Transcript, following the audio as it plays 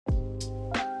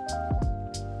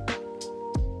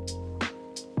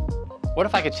What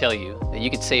if I could tell you that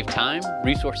you could save time,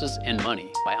 resources, and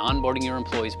money by onboarding your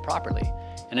employees properly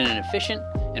and in an efficient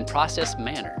and processed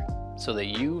manner so that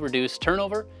you reduce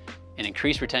turnover and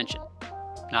increase retention?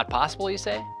 Not possible, you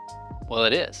say? Well,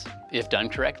 it is, if done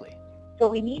correctly. So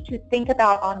we need to think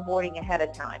about onboarding ahead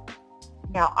of time.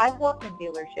 Now, I've worked in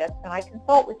dealerships and I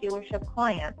consult with dealership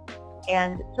clients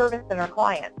and service center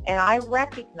clients, and I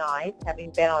recognize,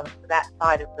 having been on that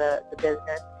side of the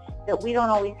business, that we don't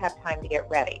always have time to get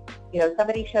ready. You know,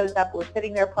 somebody shows up, we're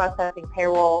sitting there processing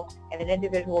payroll, and an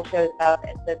individual shows up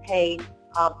and says, hey,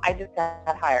 I just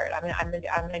got hired.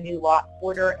 I'm a new lot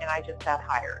porter, and I just got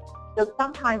hired. So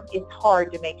sometimes it's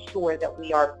hard to make sure that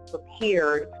we are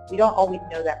prepared. We don't always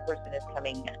know that person is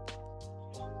coming in.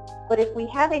 But if we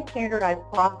have a standardized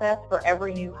process for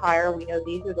every new hire, we know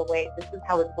these are the ways, this is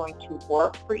how it's going to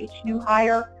work for each new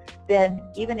hire, then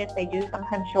even if they do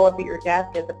sometimes show up at your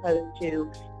desk as opposed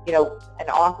to, you know, an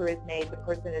offer is made, the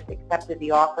person has accepted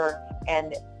the offer,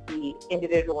 and the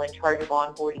individual in charge of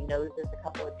onboarding knows this a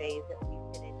couple of days